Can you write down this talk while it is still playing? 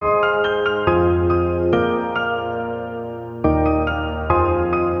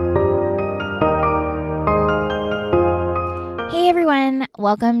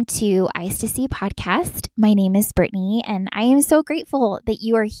Welcome to Eyes to See podcast. My name is Brittany, and I am so grateful that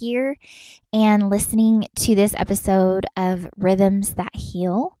you are here and listening to this episode of Rhythms That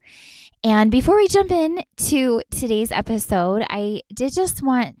Heal. And before we jump in to today's episode, I did just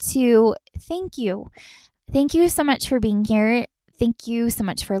want to thank you. Thank you so much for being here. Thank you so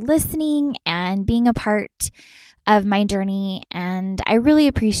much for listening and being a part of my journey, and I really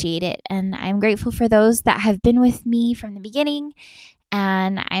appreciate it. And I'm grateful for those that have been with me from the beginning,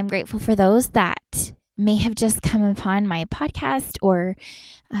 and I'm grateful for those that may have just come upon my podcast or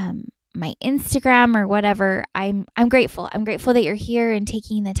my Instagram or whatever. I'm grateful. I'm grateful that you're here and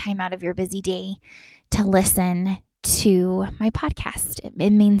taking the time out of your busy day to listen to my podcast. It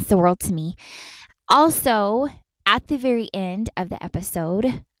means the world to me. Also, at the very end of the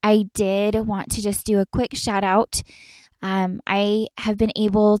episode, I did want to just do a quick shout out. I have been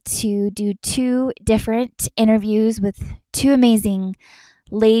able to do 2 different interviews with 2 amazing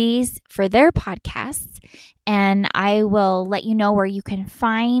ladies for their podcasts, and I will let you know where you can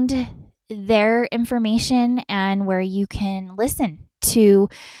find their information and where you can listen to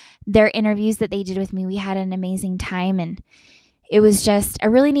their interviews that they did with me. We had an amazing time, and it was just a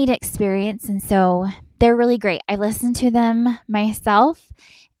really neat experience, and so they're really great. I listened to them myself,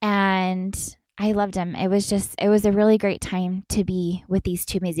 and I loved them. It was a really great time to be with these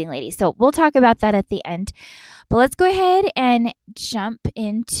 2 amazing ladies. So we'll talk about that at the end. But let's go ahead and jump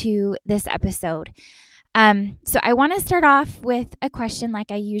into this episode. So I want to start off with a question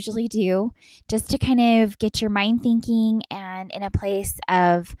like I usually do, just to kind of get your mind thinking and in a place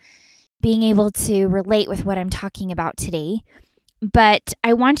of being able to relate with what I'm talking about today. But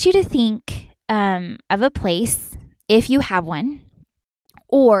I want you to think of a place, if you have one,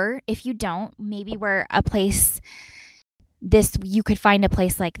 or if you don't, maybe where a place you could find a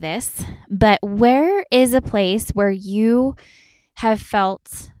place like this, but where is a place where you have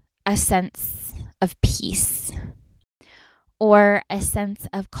felt a sense of peace or a sense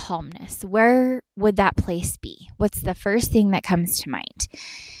of calmness? Where would that place be? What's the first thing that comes to mind?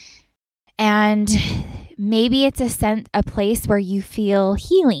 And maybe it's a place where you feel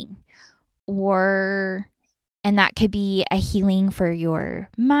healing, and that could be a healing for your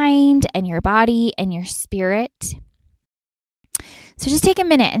mind and your body and your spirit. So just take a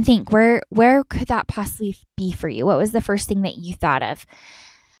minute and think, where could that possibly be for you? What was the first thing that you thought of?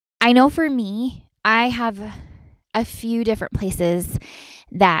 I know for me, I have a few different places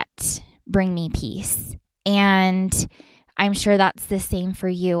that bring me peace, and I'm sure that's the same for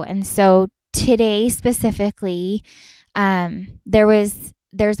you. And so today specifically,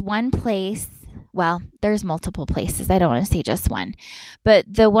 there's one place. Well, there's multiple places. I don't want to say just one, but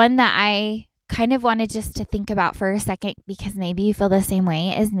the one that I kind of wanted just to think about for a second, because maybe you feel the same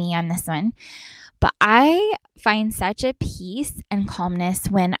way as me on this one, but I find such a peace and calmness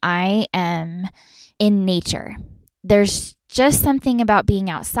when I am in nature. There's just something about being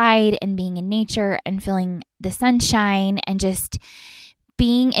outside and being in nature and feeling the sunshine and just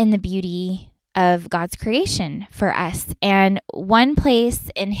being in the beauty of God's creation for us. And one place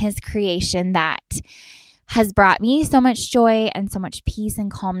in His creation that has brought me so much joy and so much peace and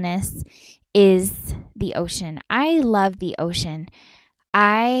calmness is the ocean. I love the ocean.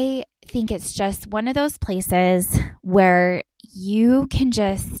 I think it's just one of those places where you can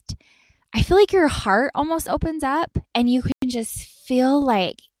I feel like your heart almost opens up and you can just feel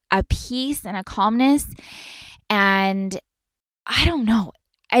like a peace and a calmness. And I don't know.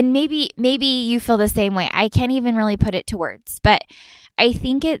 And maybe you feel the same way. I can't even really put it to words, but I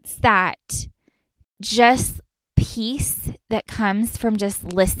think it's that just peace that comes from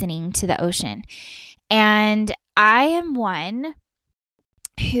just listening to the ocean. And I am one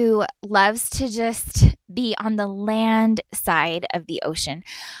who loves to just be on the land side of the ocean.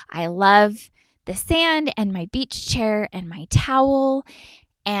 I love the sand and my beach chair and my towel.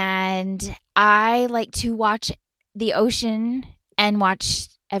 And I like to watch the ocean and watch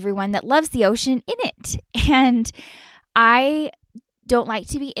everyone that loves the ocean in it. And I don't like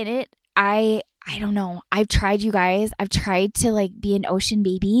to be in it. I don't know. I've tried, you guys. I've tried to be an ocean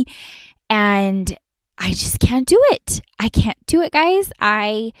baby, and I just can't do it. I can't do it, guys.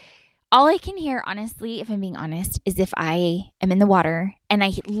 All I can hear, honestly, if I'm being honest, is if I am in the water and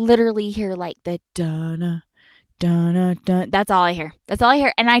I literally hear the dun dun dun. That's all I hear. That's all I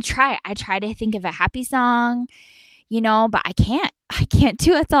hear. And I try to think of a happy song, but I can't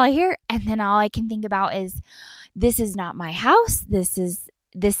do it. That's all I hear. And then all I can think about is, this is not my house. This is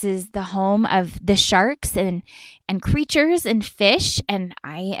the home of the sharks and creatures and fish. And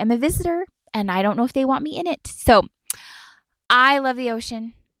I am a visitor and I don't know if they want me in it. So I love the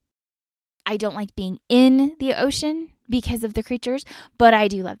ocean. I don't like being in the ocean, because of the creatures, but I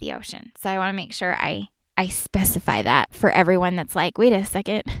do love the ocean. So I want to make sure I specify that for everyone that's like, wait a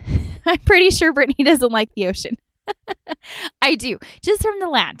second, I'm pretty sure Brittany doesn't like the ocean. I do, just from the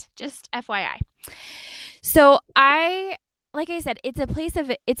land, just FYI. So like I said, it's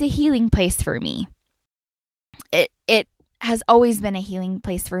a healing place for me. It has always been a healing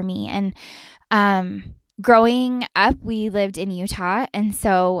place for me. And growing up, we lived in Utah, and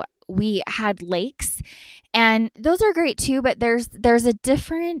so we had lakes, and those are great too, but there's a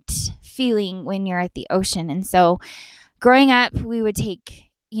different feeling when you're at the ocean. And so growing up, we would take,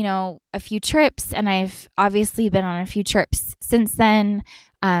 a few trips, and I've obviously been on a few trips since then,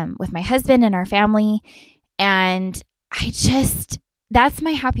 with my husband and our family. And that's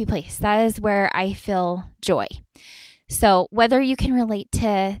my happy place. That is where I feel joy. So whether you can relate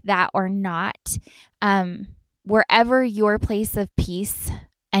to that or not, wherever your place of peace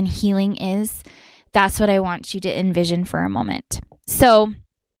and healing is, that's what I want you to envision for a moment. So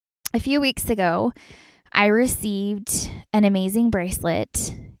a few weeks ago, I received an amazing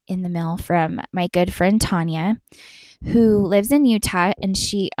bracelet in the mail from my good friend Tanya, who lives in Utah, and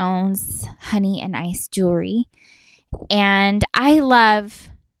she owns Honey and Ice Jewelry. And I love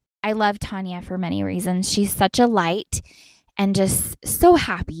Tanya for many reasons. She's such a light and just so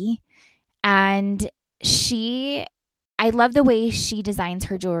happy. And I love the way she designs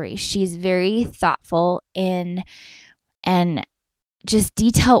her jewelry. She's very thoughtful and just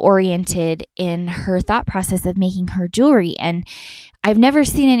detail oriented in her thought process of making her jewelry. And I've never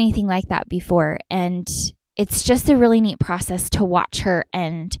seen anything like that before. And it's just a really neat process to watch her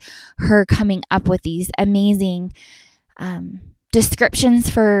and her coming up with these amazing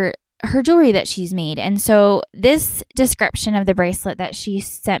descriptions for her jewelry that she's made. And so this description of the bracelet that she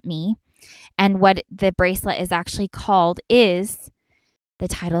sent me, and what the bracelet is actually called, is the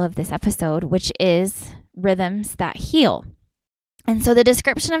title of this episode, which is Rhythms That Heal. And so the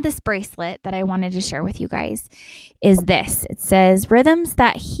description of this bracelet that I wanted to share with you guys is this. It says, rhythms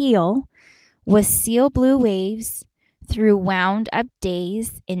that heal with seal blue waves through wound up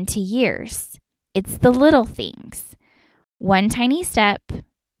days into years. It's the little things. One tiny step,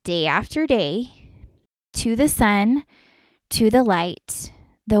 day after day, to the sun, to the light,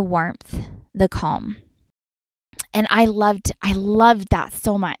 the warmth, the calm. And I loved that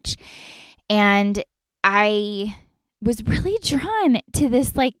so much. And I was really drawn to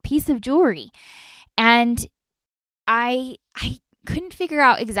this piece of jewelry. And I couldn't figure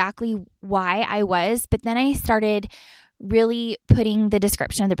out exactly why I was, but then I started really putting the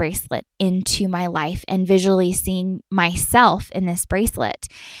description of the bracelet into my life and visually seeing myself in this bracelet.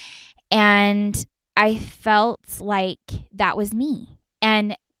 And I felt like that was me.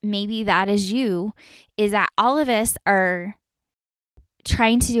 And maybe that is you, is that all of us are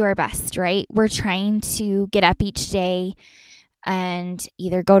trying to do our best, right? We're trying to get up each day and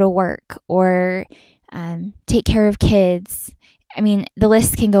either go to work or take care of kids. I mean, the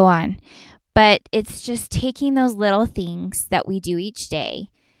list can go on, but it's just taking those little things that we do each day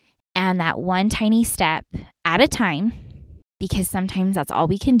and that one tiny step at a time, because sometimes that's all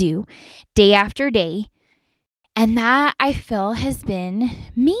we can do, day after day. And that, I feel, has been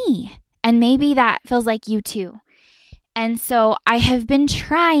me. And maybe that feels like you too. And so I have been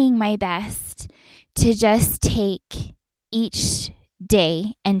trying my best to just take each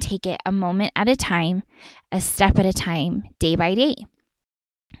day and take it a moment at a time, a step at a time, day by day.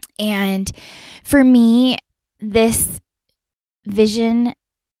 And for me, this vision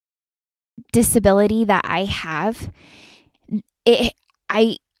disability that I have,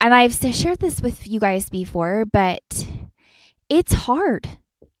 I've shared this with you guys before, but it's hard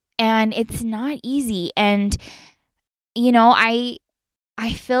and it's not easy. And I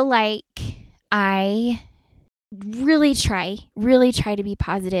feel like I really try to be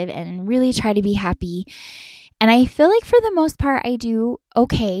positive and really try to be happy. And I feel like for the most part, I do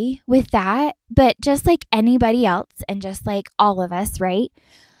okay with that. But just like anybody else, and just like all of us, right?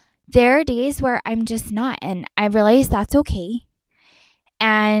 There are days where I'm just not. And I realize that's okay.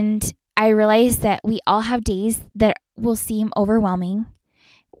 And I realize that we all have days that will seem overwhelming,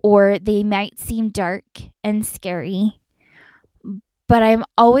 or they might seem dark and scary. But I'm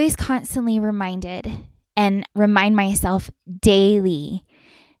always constantly reminded and remind myself daily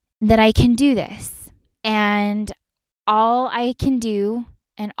that I can do this. And all I can do,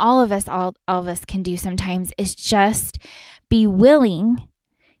 and all of us can do sometimes, is just be willing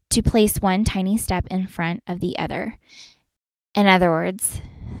to place one tiny step in front of the other. In other words,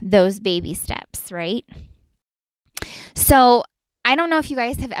 those baby steps, right? So I don't know if you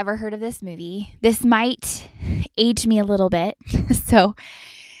guys have ever heard of this movie. This might age me a little bit. So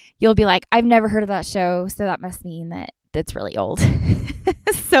you'll be like, I've never heard of that show, so that must mean that that's really old.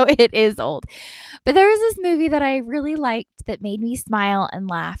 So it is old. But there was this movie that I really liked that made me smile and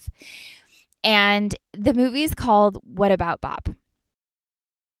laugh. And the movie is called What About Bob?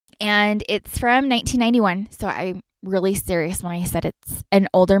 And it's from 1991. So I'm really serious when I said it's an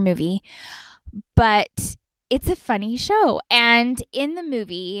older movie. But it's a funny show. And in the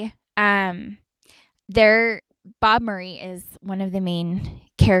movie, Bob Murray is one of the main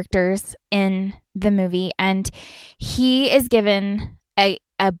characters in the movie. And he is given a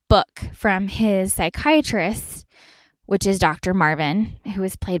book from his psychiatrist, which is Dr. Marvin, who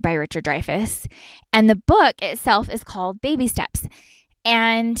is played by Richard Dreyfuss. And the book itself is called Baby Steps.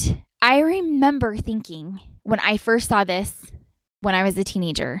 And I remember thinking when I first saw this when I was a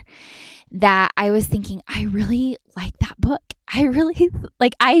teenager that I was thinking, I really like that book. I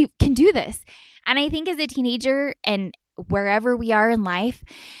can do this. And I think as a teenager and wherever we are in life,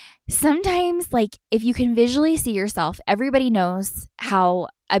 sometimes like if you can visually see yourself, everybody knows how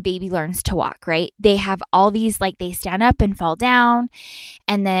a baby learns to walk, right? They have all these, like they stand up and fall down,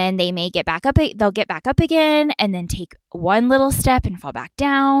 and then they may get back up. They'll get back up again and then take one little step and fall back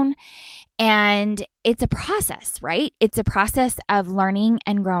down. And it's a process, right? It's a process of learning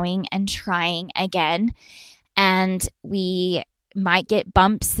and growing and trying again. And we might get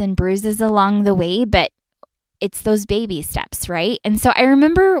bumps and bruises along the way, but it's those baby steps, right? And so I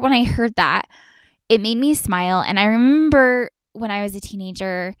remember when I heard that, it made me smile. And I remember when I was a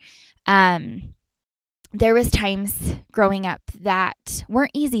teenager, there was times growing up that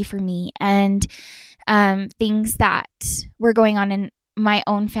weren't easy for me, and things that were going on in my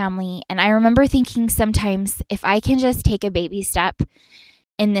own family. And I remember thinking sometimes, if I can just take a baby step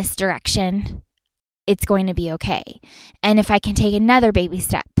in this direction, it's going to be okay. And if I can take another baby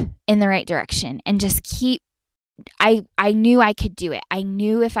step in the right direction and just keep, I knew I could do it. I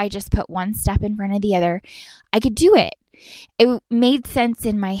knew if I just put one step in front of the other, I could do it. It made sense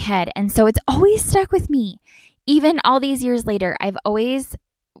in my head. And so it's always stuck with me. Even all these years later, I've always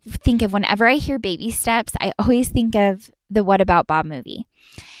think of, whenever I hear baby steps, I always think of the What About Bob movie.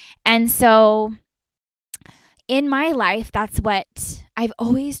 And so in my life, that's what I've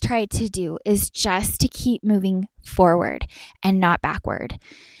always tried to do, is just to keep moving forward and not backward.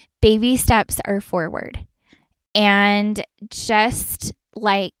 Baby steps are forward. And just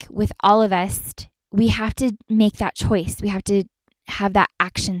like with all of us, we have to make that choice. We have to have that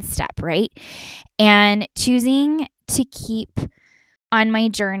action step, right? And choosing to keep on my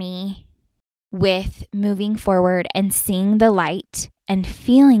journey with moving forward and seeing the light and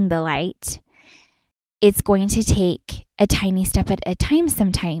feeling the light, it's going to take a tiny step at a time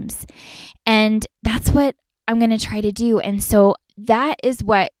sometimes. And that's what I'm going to try to do. And so that is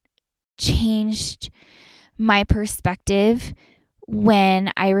what changed my perspective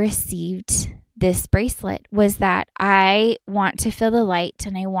when I received this bracelet, was that I want to feel the light,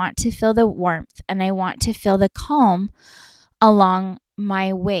 and I want to feel the warmth, and I want to feel the calm along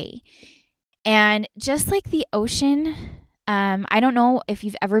my way. And just like the ocean, I don't know if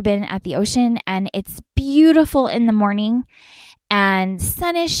you've ever been at the ocean, and it's beautiful in the morning and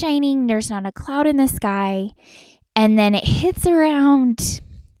sun is shining. There's not a cloud in the sky. And then it hits around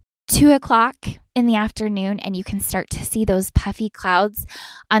 2:00 in the afternoon, and you can start to see those puffy clouds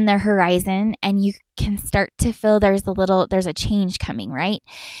on the horizon, and you can start to feel there's a change coming, right?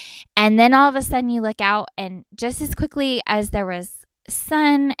 And then all of a sudden you look out, and just as quickly as there was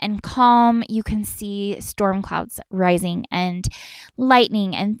sun and calm, you can see storm clouds rising and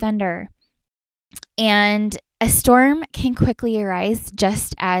lightning and thunder. And a storm can quickly arise,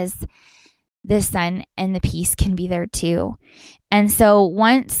 just as the sun and the peace can be there too. And so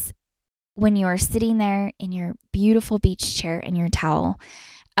when you are sitting there in your beautiful beach chair and your towel,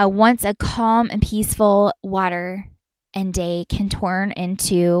 once a calm and peaceful water and day can turn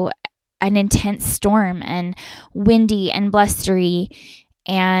into an intense storm and windy and blustery,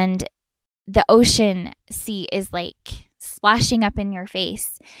 and the ocean sea is like splashing up in your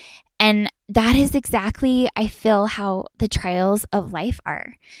face. And that is exactly, I feel, how the trials of life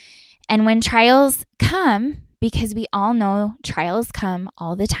are. And when trials come, because we all know trials come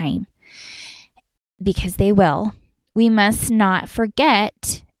all the time, because they will, we must not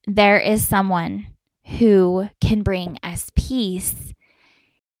forget there is someone who can bring us peace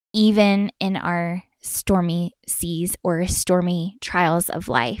even in our stormy seas or stormy trials of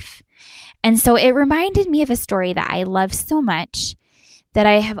life. And so it reminded me of a story that I love so much, that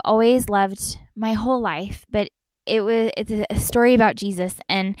I have always loved my whole life, but it's a story about Jesus.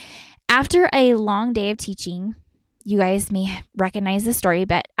 And after a long day of teaching, you guys may recognize the story,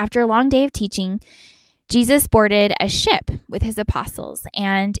 but after a long day of teaching, Jesus boarded a ship with his apostles,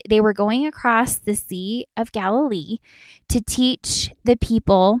 and they were going across the Sea of Galilee to teach the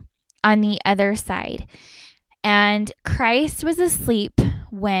people on the other side. And Christ was asleep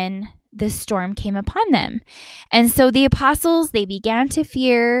when the storm came upon them. And so the apostles, they began to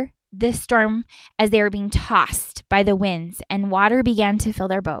fear this storm as they were being tossed by the winds, and water began to fill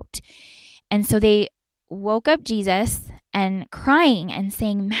their boat. And so they woke up Jesus and crying and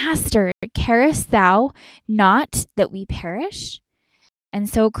saying, "Master, carest thou not that we perish?" And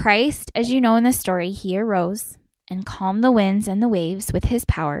so Christ, as you know in the story, he arose and calmed the winds and the waves with his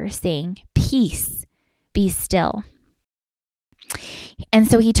power, saying, "Peace, be still." And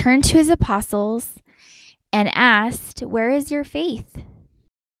so he turned to his apostles and asked, "Where is your faith?"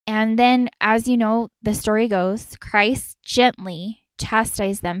 And then, as you know, the story goes, Christ gently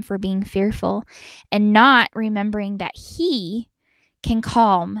chastised them for being fearful and not remembering that he can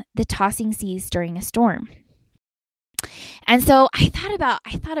calm the tossing seas during a storm. And so I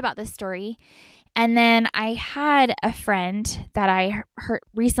thought about this story, and then I had a friend that I heard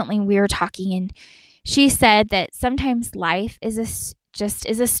recently. We were talking, and she said that sometimes life is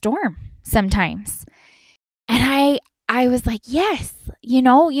a storm sometimes. And I was like, yes, you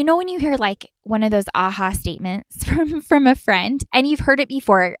know when you hear like one of those aha statements from a friend, and you've heard it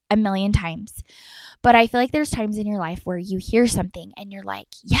before a million times, but I feel like there's times in your life where you hear something and you're like,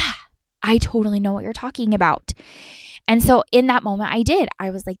 yeah, I totally know what you're talking about. And so in that moment I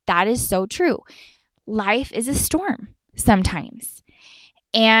was like, that is so true. Life is a storm sometimes.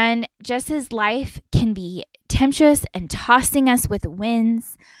 And just as life can be tempestuous and tossing us with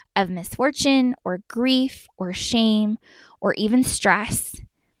winds of misfortune or grief or shame or even stress,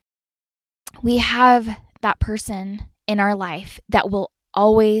 we have that person in our life that will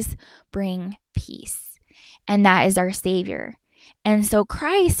always bring peace, and that is our Savior. And so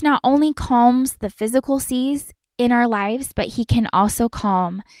Christ not only calms the physical seas in our lives, but he can also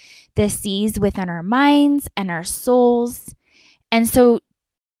calm the seas within our minds and our souls. And so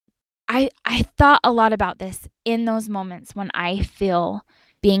I thought a lot about this in those moments when I feel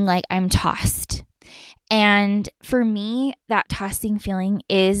being like I'm tossed. And for me, that tossing feeling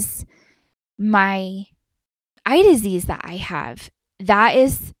is my eye disease that I have. That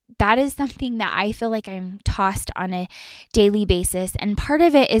is something that I feel like I'm tossed on a daily basis. And part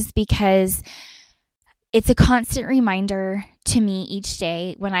of it is because it's a constant reminder to me each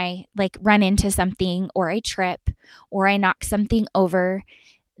day when I like run into something or I trip or I knock something over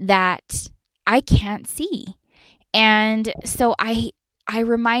that I can't see. And so I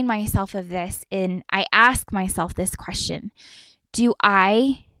remind myself of this, and I ask myself this question. And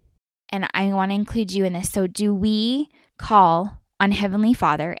I want to include you in this, so do we call on Heavenly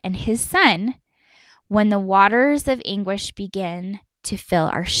Father and his Son when the waters of anguish begin to fill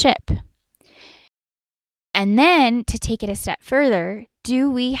our ship? And then to take it a step further,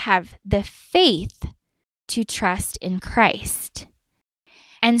 do we have the faith to trust in Christ?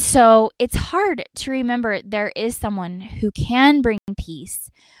 And so it's hard to remember there is someone who can bring peace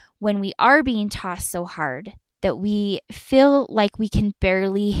when we are being tossed so hard that we feel like we can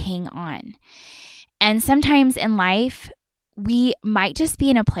barely hang on. And sometimes in life, we might just be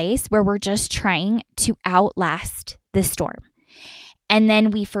in a place where we're just trying to outlast the storm. And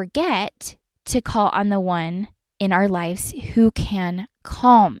then we forget to call on the one in our lives who can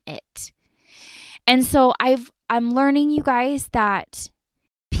calm it. And so I'm learning, you guys, that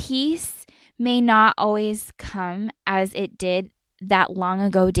peace may not always come as it did that long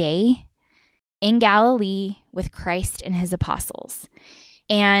ago day in Galilee with Christ and his apostles.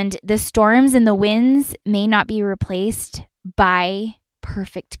 And the storms and the winds may not be replaced by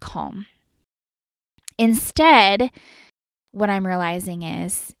perfect calm. Instead, what I'm realizing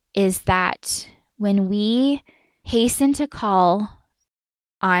is that when we hasten to call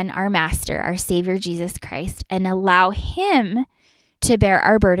on our Master, our Savior, Jesus Christ, and allow him to bear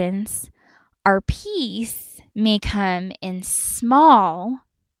our burdens, our peace may come in small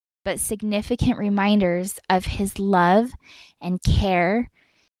but significant reminders of his love and care,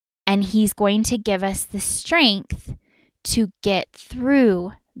 and he's going to give us the strength to get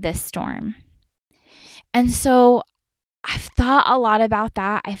through this storm. And so I've thought a lot about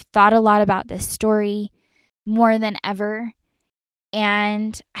that. I've thought a lot about this story more than ever,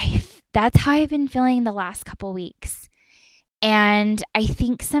 and that's how I've been feeling the last couple weeks. And I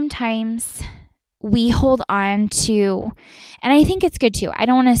think sometimes we hold on to, and I think it's good too. I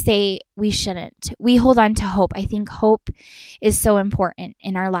don't want to say we shouldn't. We hold on to hope. I think hope is so important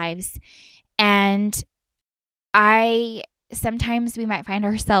in our lives. And sometimes we might find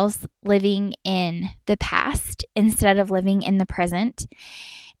ourselves living in the past instead of living in the present.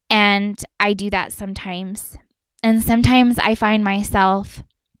 And I do that sometimes. And sometimes I find myself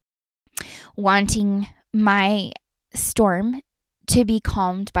wanting my storm to be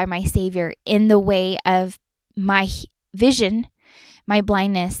calmed by my Savior in the way of my vision, my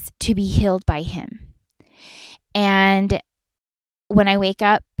blindness, to be healed by Him. And when I wake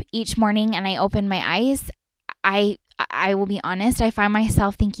up each morning and I open my eyes, I will be honest, I find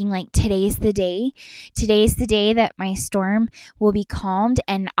myself thinking like, today's the day that my storm will be calmed,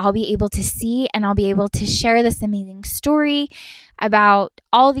 and I'll be able to see and I'll be able to share this amazing story about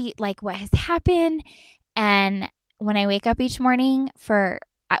all the, like, what has happened. And when I wake up each morning, for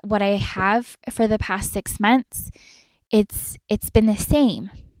what I have for the past 6 months, it's been the same.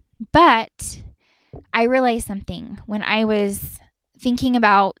 But I realized something when I was thinking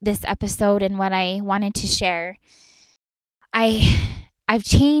about this episode and what I wanted to share. I've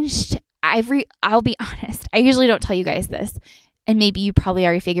changed. I'll be honest. I usually don't tell you guys this, and maybe you probably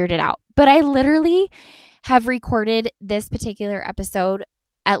already figured it out, but I literally have recorded this particular episode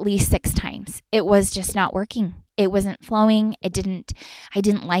at least 6 times. It was just not working. It wasn't flowing. I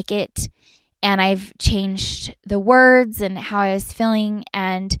didn't like it. And I've changed the words and how I was feeling.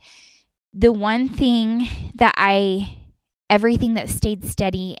 And the one thing that everything that stayed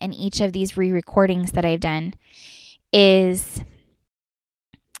steady in each of these re-recordings that I've done is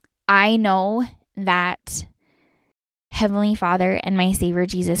I know that Heavenly Father and my Savior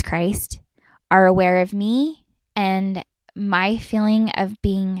Jesus Christ are aware of me and my feeling of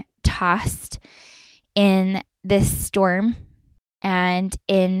being tossed in this storm and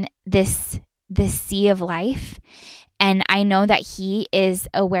in this sea of life. And I know that He is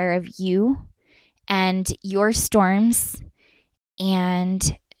aware of you and your storms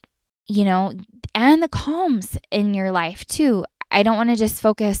and, and the calms in your life too. I don't want to just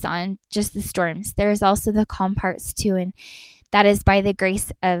focus on just the storms. There's also the calm parts too. And that is by the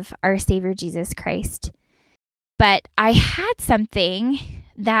grace of our Savior Jesus Christ. But I had something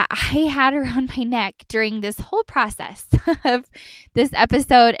that I had around my neck during this whole process of this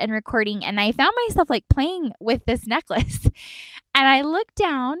episode and recording. And I found myself like playing with this necklace. And I looked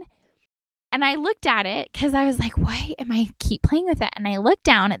down and I looked at it because I was like, why am I keep playing with it? And I looked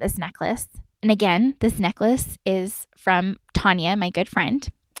down at this necklace. And again, this necklace is from Tanya, my good friend,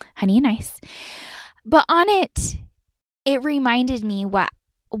 Honey and Ice. But on it, it reminded me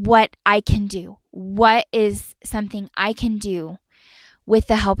what I can do. What is something I can do with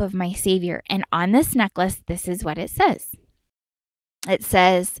the help of my Savior? And on this necklace, this is what it says. It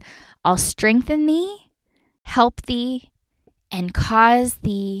says, I'll strengthen thee, help thee, and cause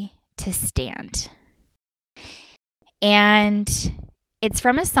thee to stand. And it's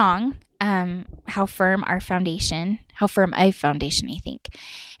from a song, How Firm a Foundation, I think.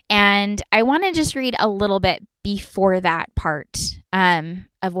 And I want to just read a little bit before that part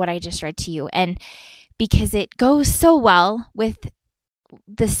of what I just read to you. And because it goes so well with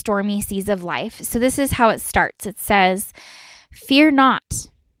the stormy seas of life. So this is how it starts. It says, fear not,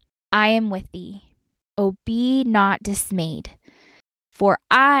 I am with thee. Oh, be not dismayed, for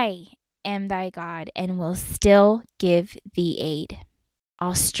I am thy God and will still give thee aid.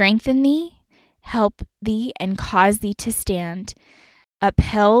 I'll strengthen thee, help thee, and cause thee to stand,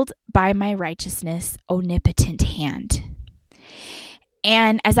 upheld by my righteousness, omnipotent hand.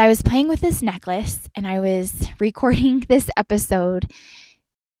 And as I was playing with this necklace and I was recording this episode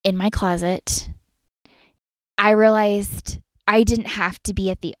in my closet, I realized I didn't have to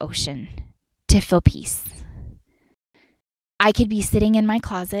be at the ocean to feel peace. I could be sitting in my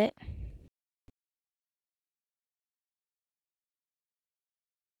closet,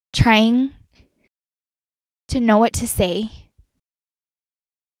 trying to know what to say,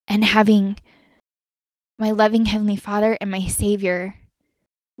 and having my loving Heavenly Father and my Savior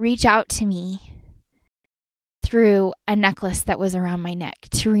reach out to me through a necklace that was around my neck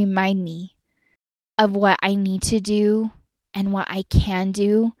to remind me of what I need to do and what I can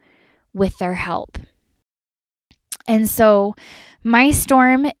do with their help. And so my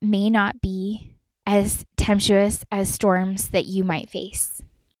storm may not be as tempestuous as storms that you might face.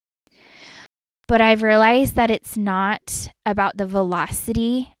 But I've realized that it's not about the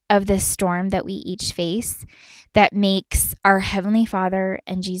velocity of the storm that we each face that makes our Heavenly Father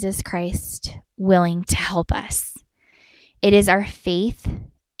and Jesus Christ willing to help us. It is our faith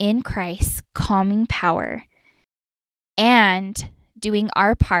in Christ's calming power and doing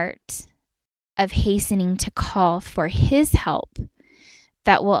our part of hastening to call for His help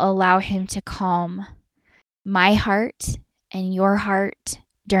that will allow Him to calm my heart and your heart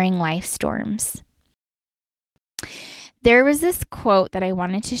during life storms. There was this quote that I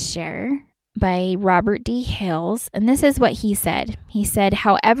wanted to share by Robert D. Hales. And this is what he said. He said,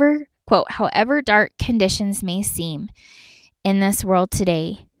 however, quote, however dark conditions may seem in this world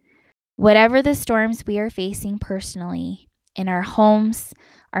today, whatever the storms we are facing personally, in our homes,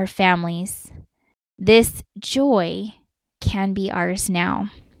 our families, this joy can be ours now.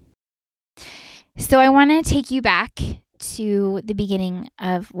 So I want to take you back to the beginning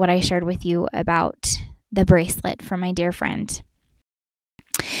of what I shared with you about the bracelet from my dear friend.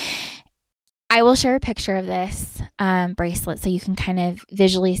 I will share a picture of this bracelet so you can kind of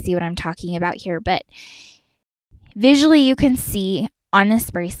visually see what I'm talking about here. But visually, you can see on this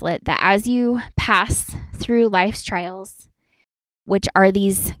bracelet that as you pass through life's trials, which are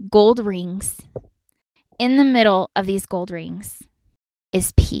these gold rings, in the middle of these gold rings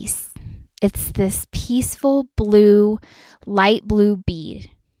is peace. It's this peaceful blue, light blue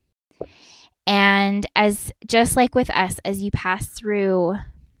bead. And just like with us, as you pass through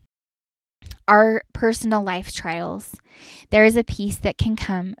our personal life trials, there is a peace that can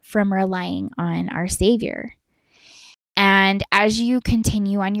come from relying on our Savior. And as you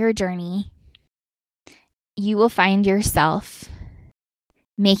continue on your journey, you will find yourself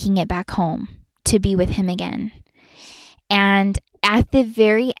making it back home to be with Him again. And at the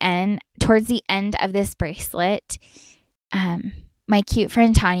very end, towards the end of this bracelet, my cute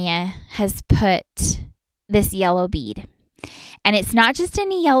friend Tanya has put this yellow bead. And it's not just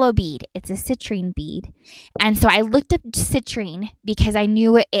any yellow bead, it's a citrine bead. And so I looked up citrine because I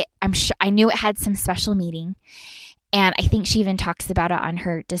knew I knew it had some special meaning. And I think she even talks about it on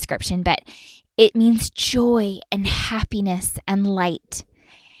her description, but it means joy and happiness and light.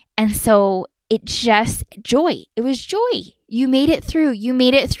 And so it was joy. You made it through. You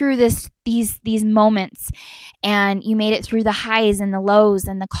made it through these moments, and you made it through the highs and the lows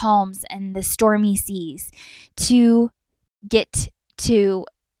and the calms and the stormy seas to get to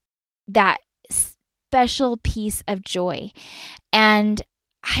that special piece of joy. And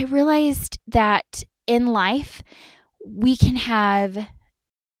I realized that in life, we can have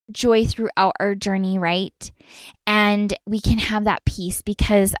joy throughout our journey, right? And we can have that peace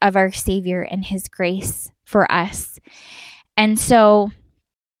because of our Savior and His grace for us. And so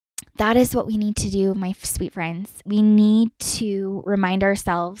that is what we need to do, my sweet friends. We need to remind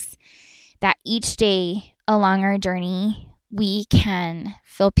ourselves that each day along our journey, we can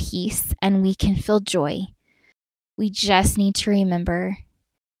feel peace and we can feel joy. We just need to remember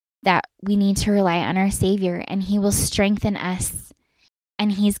that we need to rely on our Savior, and He will strengthen us,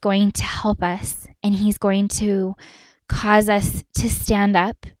 and He's going to help us, and He's going to cause us to stand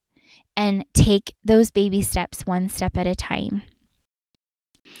up and take those baby steps one step at a time.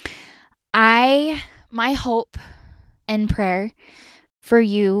 My hope and prayer for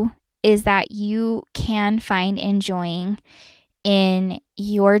you is that you can find enjoying in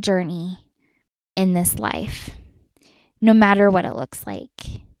your journey in this life, no matter what it looks like.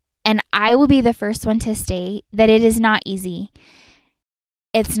 And I will be the first one to state that it is not easy.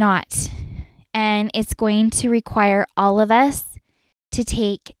 It's not. And it's going to require all of us to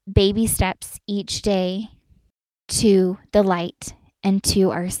take baby steps each day to the light and to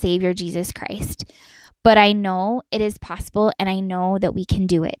our Savior, Jesus Christ. But I know it is possible, and I know that we can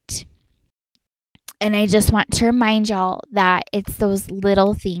do it. And I just want to remind y'all that it's those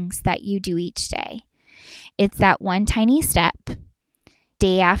little things that you do each day. It's that one tiny step,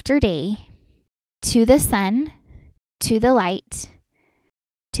 day after day, to the sun, to the light,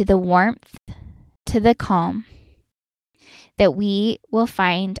 to the warmth, to the calm, that we will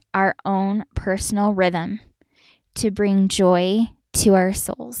find our own personal rhythm to bring joy to our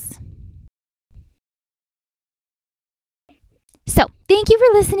souls. So thank you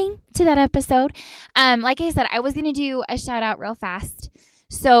for listening to that episode. Like I said, I was going to do a shout out real fast.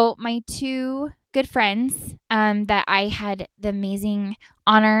 So my two good friends that I had the amazing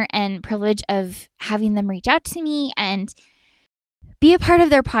honor and privilege of having them reach out to me and be a part of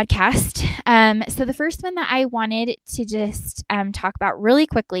their podcast. So the first one that I wanted to just talk about really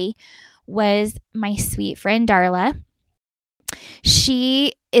quickly was my sweet friend Darla.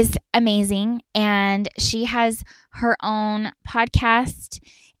 She is amazing, and she has her own podcast.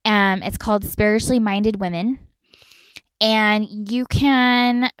 It's called Spiritually Minded Women. And you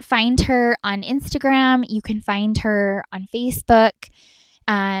can find her on Instagram. You can find her on Facebook.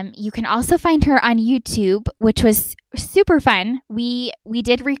 You can also find her on YouTube, which was super fun. We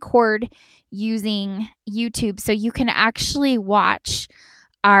did record using YouTube, so you can actually watch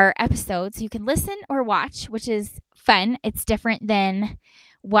our episodes. You can listen or watch, which is fun. It's different than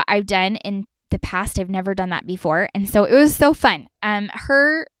what I've done in the past. I've never done that before. And so it was so fun.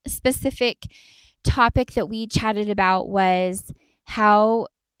 Her specific topic that we chatted about was how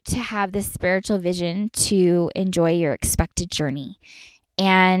to have this spiritual vision to enjoy your expected journey.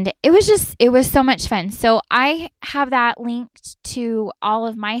 And it was so much fun. So I have that linked to all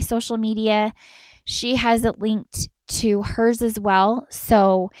of my social media. She has it linked to hers as well.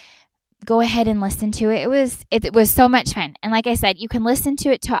 So go ahead and listen to it. It was so much fun. And like I said, you can listen to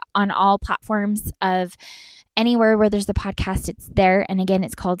it on all platforms of anywhere where there's a podcast, it's there. And again,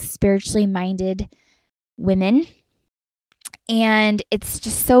 it's called Spiritually Minded Women. And it's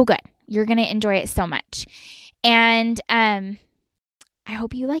just so good. You're going to enjoy it so much. And I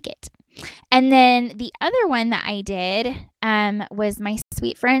hope you like it. And then the other one that I did was my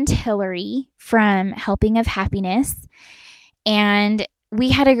sweet friend Hillary from Helping of Happiness. And we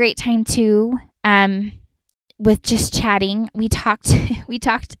had a great time too with just chatting. We talked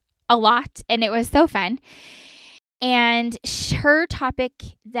a lot, and it was so fun. And her topic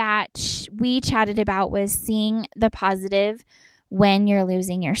that we chatted about was seeing the positive when you're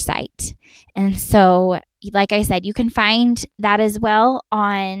losing your sight. And so, like I said, you can find that as well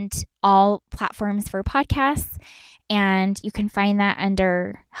on all platforms for podcasts. And you can find that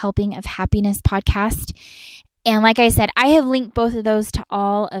under Helping of Happiness podcast. And like I said, I have linked both of those to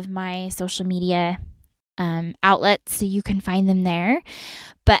all of my social media outlets, so you can find them there.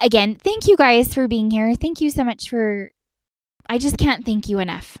 But again, thank you guys for being here. Thank you so much I just can't thank you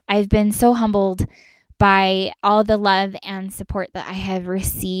enough. I've been so humbled by all the love and support that I have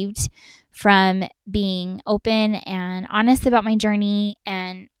received from being open and honest about my journey,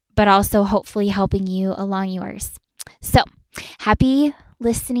 but also hopefully helping you along yours. So happy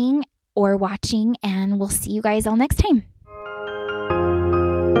listening or watching, and we'll see you guys all next time.